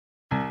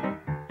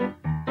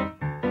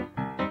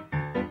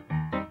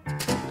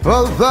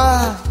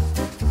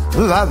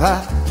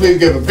Please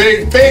give a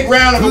big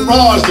round of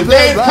applause to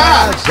Dave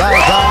Cox.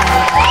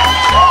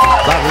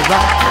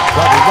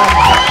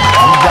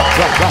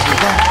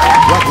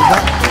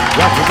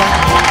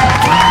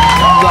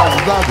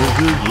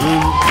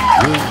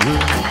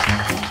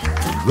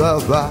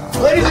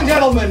 Ladies and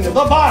gentlemen, the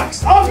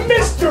box of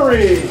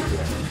mystery.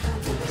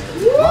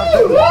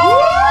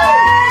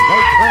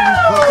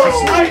 A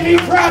slightly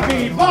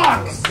crappy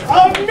box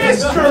of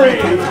mystery.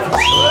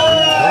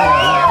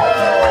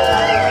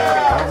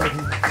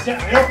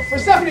 For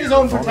Stephanie's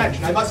own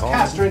protection, I must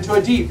cast her into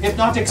a deep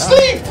hypnotic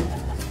sleep.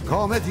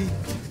 Comedy.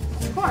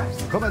 Of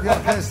course. Comedy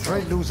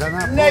orchestra illusa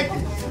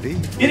Napoli.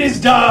 It is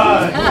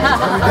done.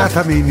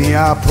 Guidatami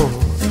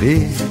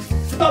Napoli.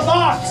 The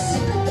box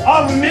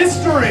of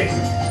mystery.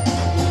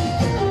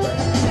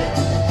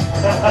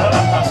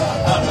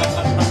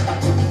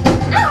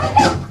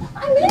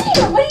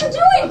 Amelia, what are you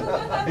doing?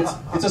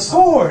 It's a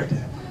sword.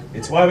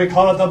 It's why we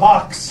call it the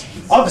box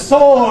of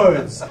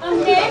swords.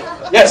 Dave?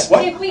 Yes,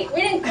 what? Dave, we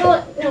didn't call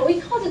it, no,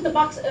 we called it the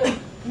box of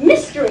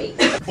mystery.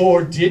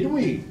 Or did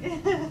we? Yeah,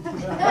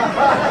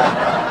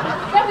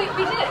 we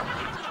did.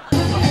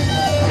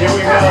 Here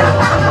we go.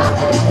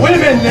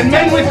 Women and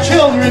men with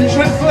children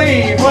should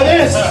flee, for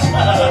this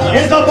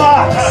is the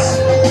box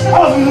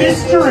of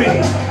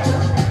mystery.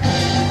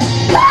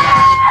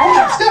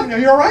 Oh, Stephanie, are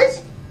you all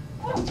right?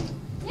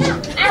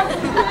 Yeah,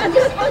 I'm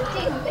just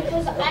acting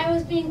because I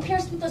was being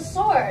pierced with a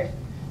sword,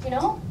 you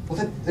know? Well,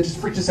 that just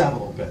freaked us out a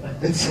little bit.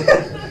 It's,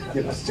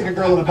 you know, stick a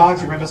girl in a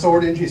box, you ram a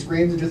sword in, she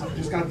screams, and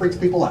just kind of freaks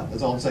people out.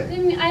 That's all I'm saying.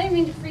 I didn't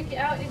mean to freak you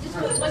out. It just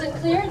wasn't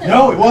clear. That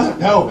No, it wasn't.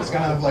 No, it's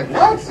kind of like,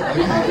 what? It's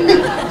okay.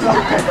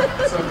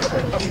 It's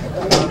okay. I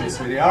love you,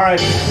 sweetie. All right.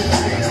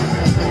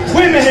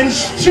 Women and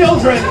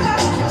children,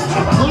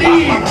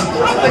 leave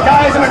the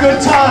guys have a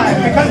good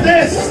time, because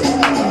this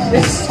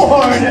is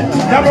sword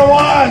number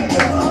 1.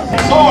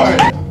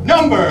 Sword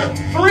number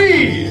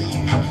 3.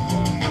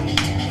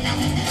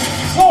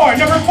 Sword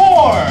number 4.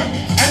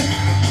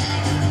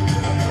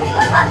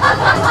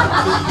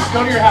 And just go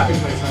to your happy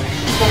place, honey.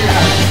 Just go to your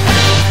happy place.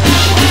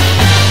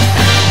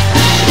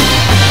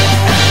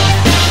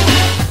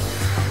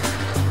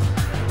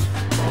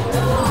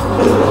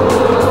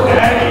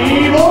 An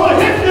evil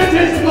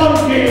hypnotist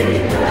monkey!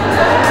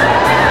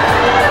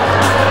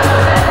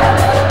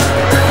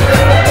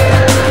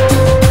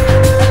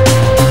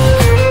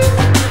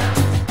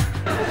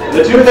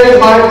 The two things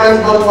my friends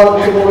most want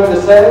people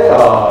to say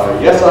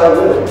are, yes, I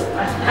will.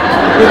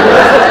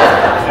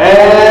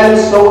 And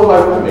so will my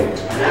roommate.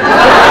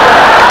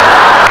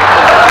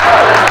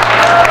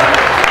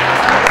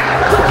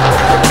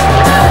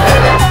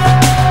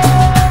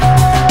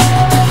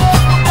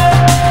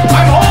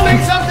 I'm holding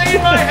something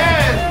in my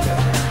hand.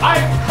 I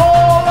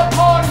call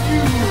upon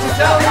you to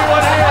tell me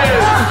what it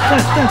is.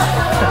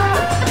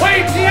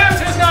 Wait, the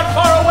answer's not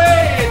far away.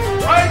 It's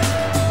right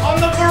on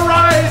the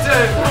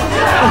horizon.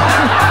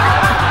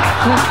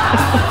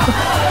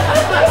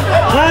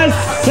 A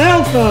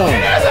cell phone!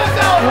 It is a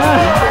cell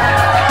phone!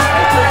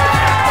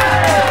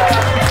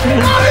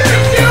 How did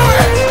you do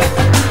it?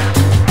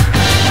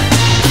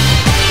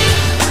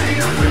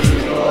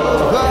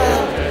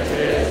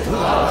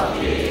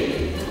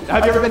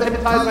 Have you ever been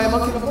hypnotized by a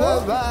monkey before? No.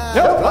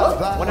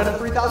 Well, 1 out of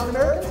 3,000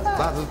 Americans have.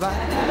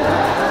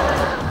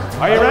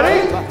 Are you ready?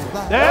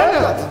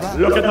 Then,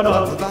 look at the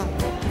monkey.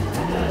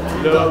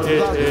 Look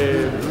at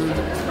him.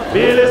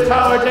 Feel his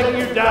power taking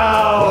you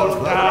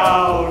down,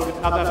 down.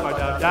 Not that far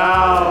down,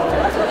 down.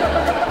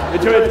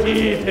 Into a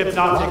deep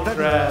hypnotic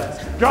trance.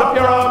 Drop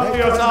your arms to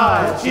your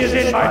side. She is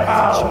in my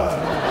power.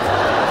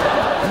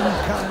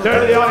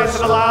 Turn to the audience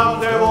and allow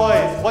their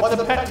voice. What's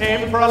the pet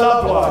name for a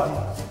loved one?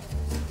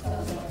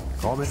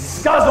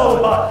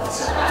 Scuzzlebutt.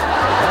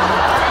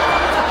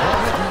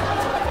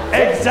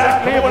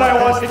 Exactly what I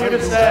wanted you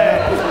to say.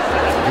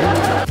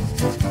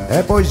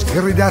 E poi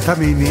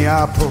sgridatami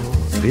Napoli.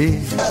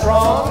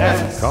 Strong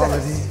and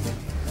Comedy.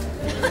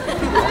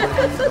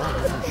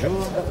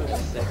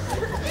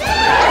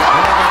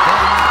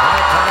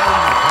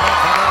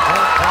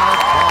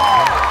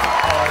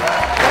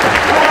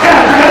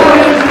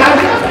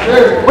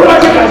 What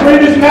about you guys? Ready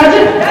to do some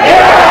magic?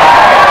 Yeah!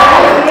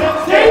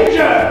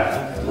 Danger!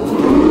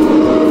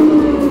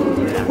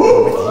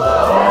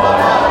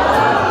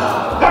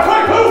 Now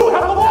quick, who?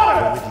 Have the water!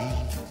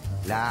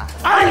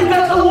 I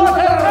got the water!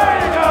 There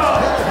you go!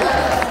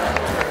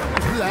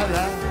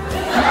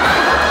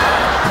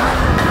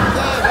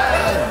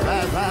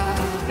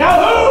 Now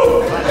who?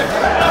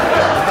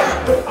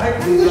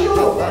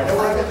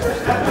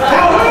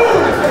 Now who?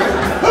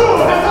 Who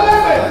has the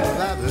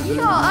lemon?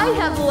 No, I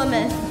have the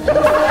lemon.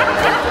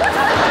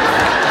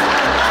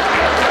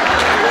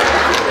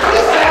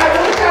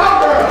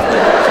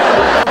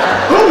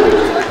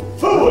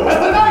 Who has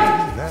the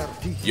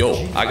knife? Yo,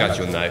 I got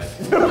you a knife.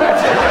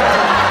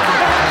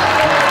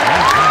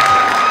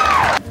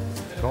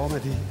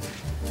 Comedy.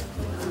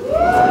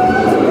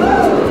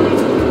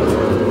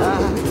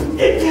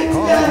 It gets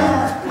better.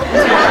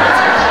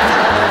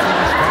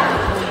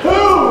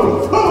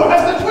 Who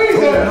has the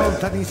tweezers?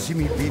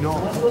 lontanissimi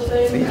binocchi.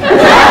 Sì.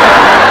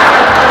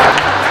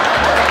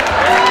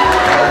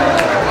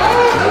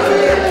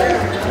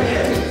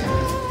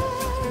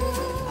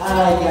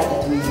 I got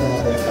that reason.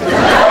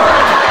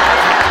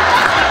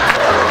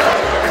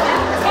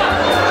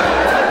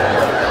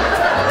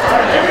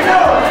 Here we go.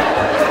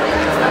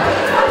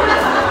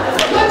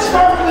 Let's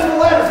start with the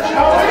letter,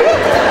 shall we?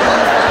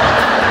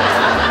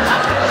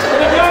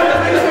 And the guy that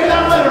please say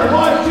that letter.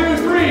 1, 2,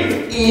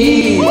 3. E.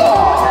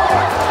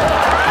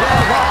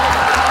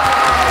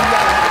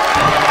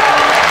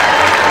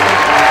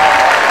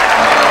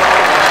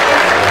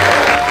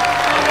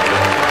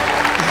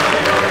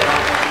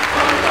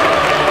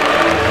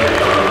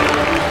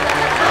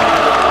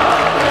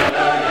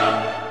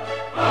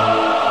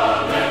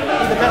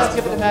 The best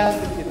gift a man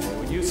could give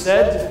you. You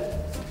said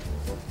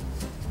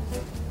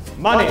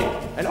money.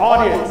 An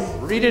audience.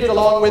 Read it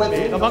along with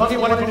me. The monkey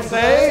wanted you to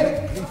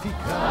say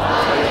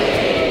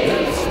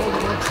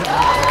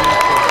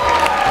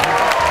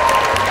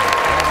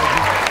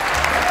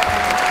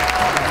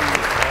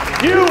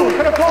you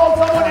could have called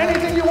someone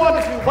anything you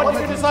wanted to. What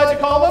did you decide to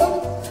call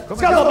them?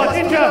 Scuttlebutt,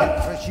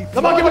 Ninja.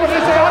 The monkey wanted you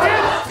to say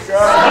audience.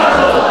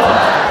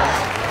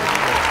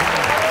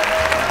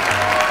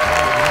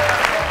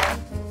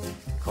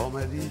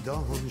 Come di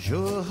Don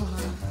Jour.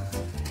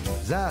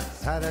 Oh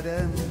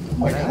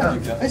my God,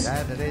 you guys.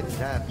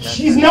 She's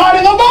She's not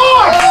in the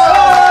box!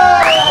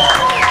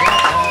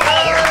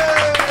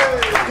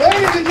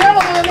 Ladies and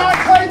gentlemen, the not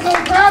quite so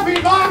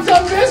crappy box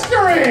of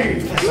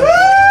mystery!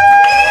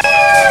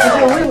 If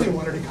you really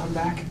wanted to come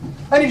back,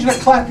 I need you to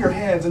clap your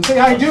hands and say,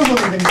 I do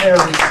believe in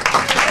fairies.